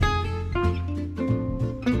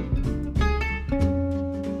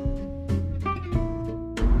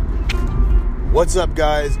What's up,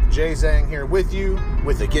 guys? Jay Zhang here with you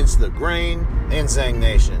with Against the Grain and Zhang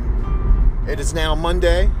Nation. It is now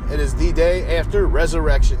Monday. It is the day after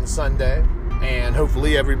Resurrection Sunday, and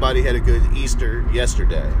hopefully everybody had a good Easter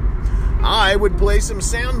yesterday. I would play some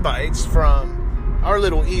sound bites from our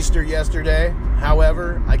little Easter yesterday.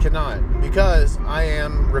 However, I cannot because I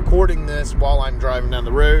am recording this while I'm driving down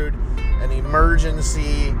the road. An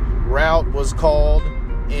emergency route was called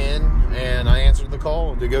in, and I answered the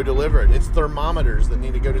call to go deliver it. It's thermometers that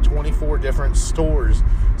need to go to 24 different stores,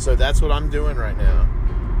 so that's what I'm doing right now.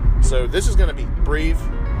 So this is going to be brief,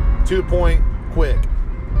 to the point, quick.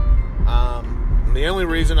 The only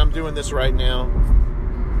reason I'm doing this right now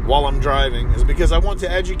while I'm driving is because I want to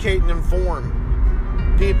educate and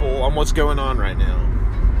inform people on what's going on right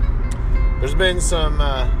now. There's been some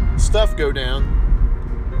stuff go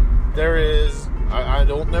down. There is, I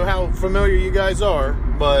don't know how familiar you guys are,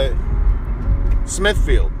 but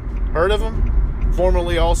Smithfield, heard of him?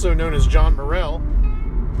 Formerly also known as John Morrell.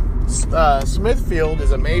 Smithfield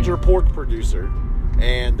is a major pork producer,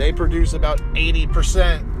 and they produce about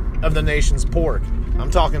 80% of the nation's pork.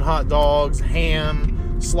 I'm talking hot dogs,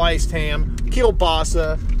 ham, sliced ham,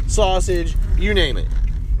 kielbasa, sausage, you name it,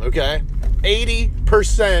 okay?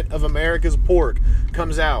 80% of America's pork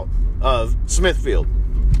comes out of Smithfield.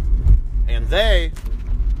 And they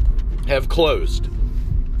have closed.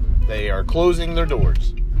 They are closing their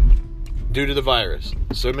doors due to the virus.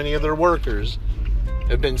 So many of their workers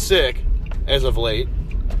have been sick as of late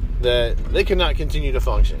that they cannot continue to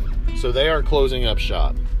function. So they are closing up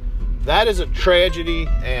shop. That is a tragedy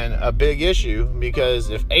and a big issue because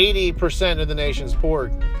if 80% of the nation's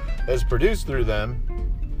pork is produced through them,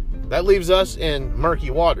 that leaves us in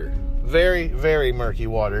murky water. Very, very murky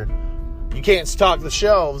water. You can't stock the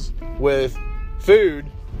shelves with food,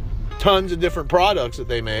 tons of different products that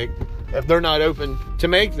they make, if they're not open to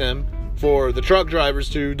make them for the truck drivers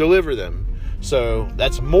to deliver them. So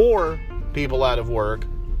that's more people out of work.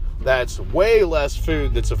 That's way less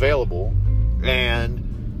food that's available.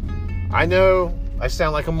 And I know I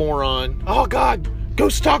sound like a moron. Oh God, go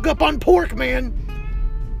stock up on pork, man.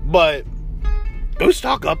 But go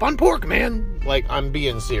stock up on pork, man. Like, I'm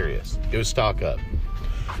being serious. Go stock up.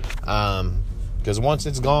 Because once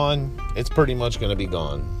it's gone, it's pretty much going to be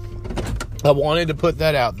gone. I wanted to put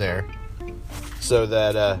that out there so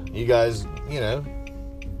that you guys,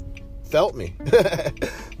 felt me.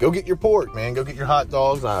 Go get your pork, man. Go get your hot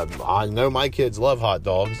dogs. I know my kids love hot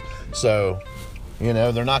dogs. So,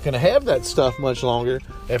 they're not going to have that stuff much longer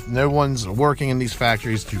if no one's working in these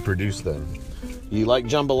factories to produce them. You like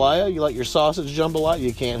jambalaya? You like your sausage jambalaya?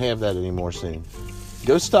 You can't have that anymore soon.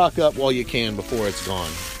 Go stock up while you can before it's gone.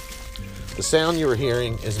 The sound you were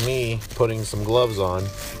hearing is me putting some gloves on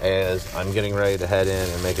as I'm getting ready to head in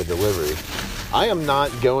and make a delivery. I am not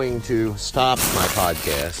going to stop my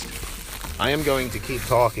podcast. I am going to keep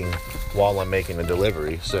talking while I'm making a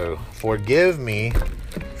delivery. So forgive me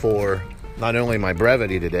for not only my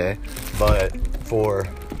brevity today, but for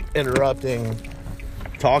interrupting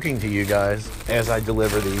talking to you guys as I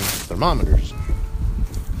deliver these thermometers.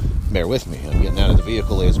 Bear with me. I'm getting out of the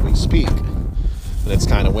vehicle as we speak. And it's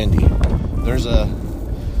kind of windy.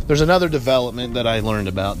 There's another development that I learned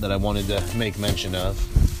about that I wanted to make mention of.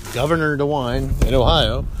 Governor DeWine in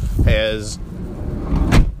Ohio has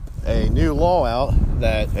a new law out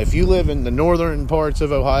that if you live in the northern parts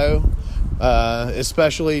of Ohio,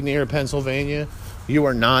 especially near Pennsylvania, you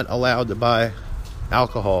are not allowed to buy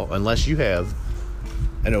alcohol unless you have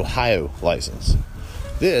an Ohio license.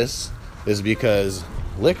 This is because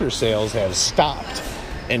liquor sales have stopped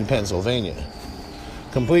in Pennsylvania.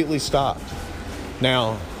 Completely stopped.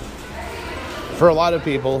 Now, for a lot of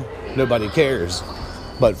people, nobody cares.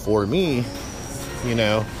 But for me,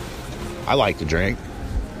 I like to drink.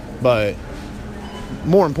 But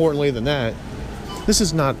more importantly than that, this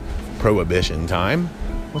is not prohibition time.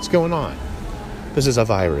 What's going on? This is a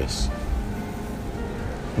virus.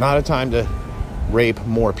 Not a time to rape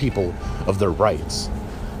more people of their rights.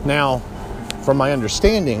 Now, from my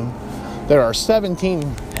understanding, there are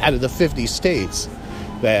 17 out of the 50 states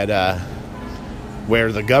that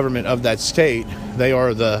where the government of that state, they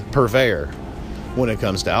are the purveyor when it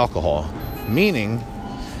comes to alcohol, meaning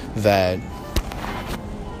that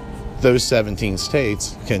those 17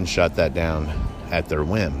 states can shut that down at their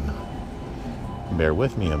whim. Bear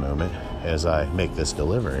with me a moment as I make this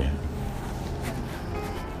delivery.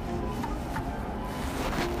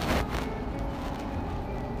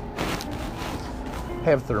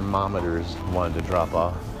 Have thermometers wanted to drop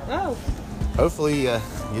off. Oh. Hopefully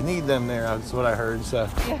you need them there. That's what I heard. So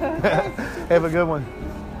have a good one.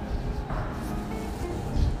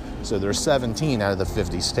 So there's 17 out of the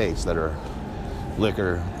 50 states that are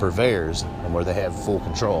liquor purveyors and where they have full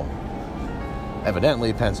control.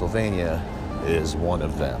 Evidently, Pennsylvania is one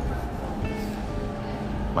of them.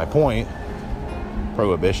 My point,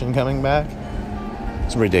 prohibition coming back,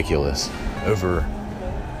 it's ridiculous over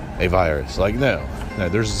a virus. Like, no,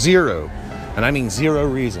 there's zero, and I mean zero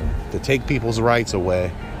reason to take people's rights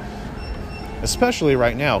away. Especially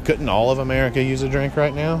right now. Couldn't all of America use a drink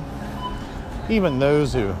right now? Even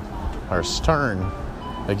those who are stern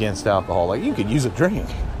against alcohol, like, you could use a drink.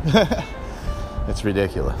 It's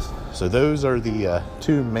ridiculous. So those are the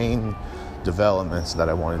two main developments that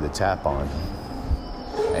I wanted to tap on.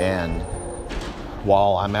 And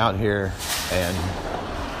while I'm out here and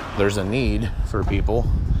there's a need for people,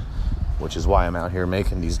 which is why I'm out here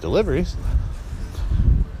making these deliveries,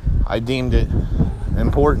 I deemed it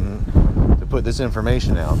important to put this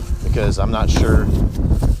information out, because I'm not sure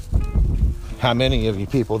how many of you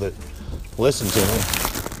people that listen to me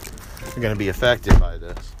are going to be affected by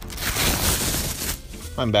this.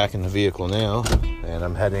 I'm back in the vehicle now, and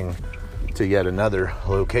I'm heading to yet another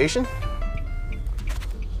location.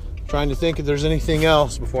 Trying to think if there's anything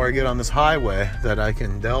else before I get on this highway that I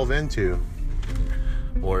can delve into,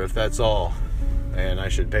 or if that's all, and I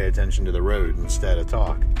should pay attention to the road instead of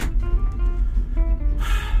talk.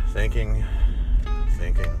 Thinking.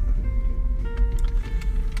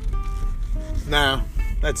 Nah,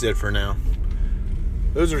 that's it for now.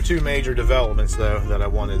 Those are two major developments, though, that I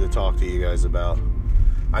wanted to talk to you guys about.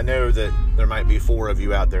 I know that there might be 4 of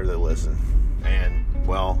you out there that listen, and,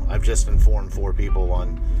 well, I've just informed 4 people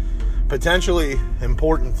on potentially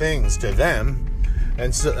important things to them,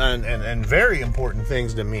 and very important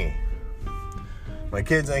things to me. My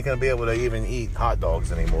kids ain't going to be able to even eat hot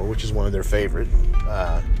dogs anymore, which is one of their favorite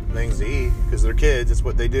things to eat, because they're kids, it's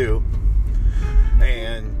what they do.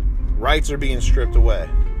 And rights are being stripped away.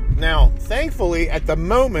 Now, thankfully, at the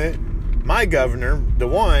moment, my governor,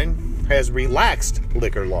 DeWine, has relaxed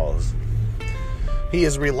liquor laws. He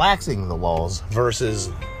is relaxing the laws versus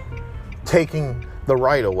taking the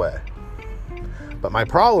right away. But my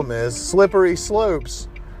problem is, slippery slopes,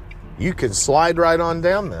 you can slide right on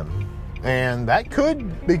down them. And that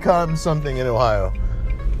could become something in Ohio.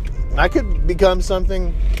 That could become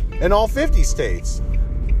something in all 50 states.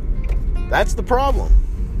 That's the problem.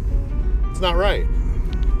 It's not right.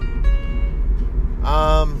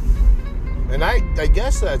 And I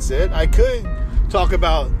guess that's it. I could talk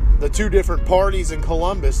about the 2 different parties in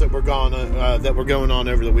Columbus that were going on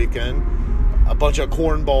over the weekend. A bunch of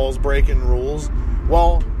cornballs breaking rules.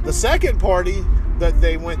 Well, the second party that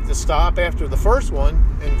they went to stop after the first one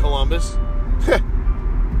in Columbus,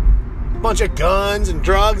 bunch of guns and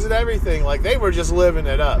drugs and everything. Like, they were just living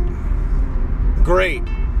it up. Great.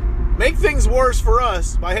 Make things worse for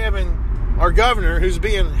us by having our governor, who's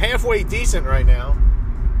being halfway decent right now,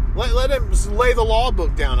 let him lay the law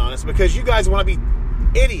book down on us, because you guys want to be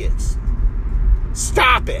idiots.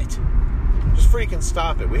 Stop it. Just freaking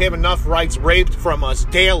stop it. We have enough rights raped from us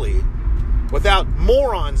daily without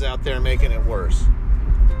morons out there making it worse.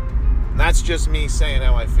 And that's just me saying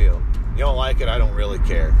how I feel. You don't like it, I don't really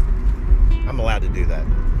care. I'm allowed to do that.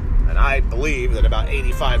 And I believe that about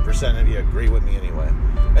 85% of you agree with me anyway.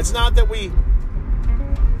 It's not that we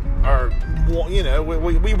are,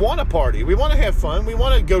 we want to party. We want to have fun. We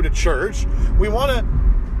want to go to church. We want to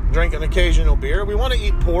drink an occasional beer. We want to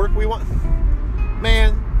eat pork.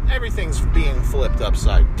 Man, everything's being flipped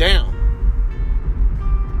upside down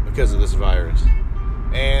because of this virus.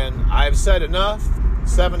 And I've said enough.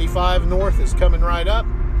 75 North is coming right up,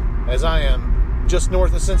 as I am just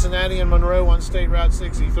north of Cincinnati and Monroe on State Route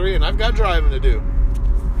 63, and I've got driving to do.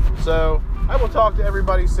 So I will talk to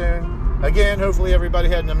everybody soon. Again, hopefully everybody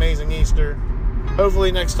had an amazing Easter.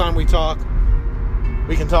 Hopefully next time we talk,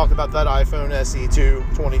 we can talk about that iPhone SE2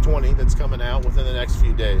 2020 that's coming out within the next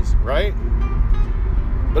few days, right?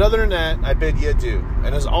 But other than that, I bid you adieu.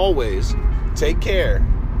 And as always, take care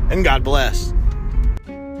and God bless.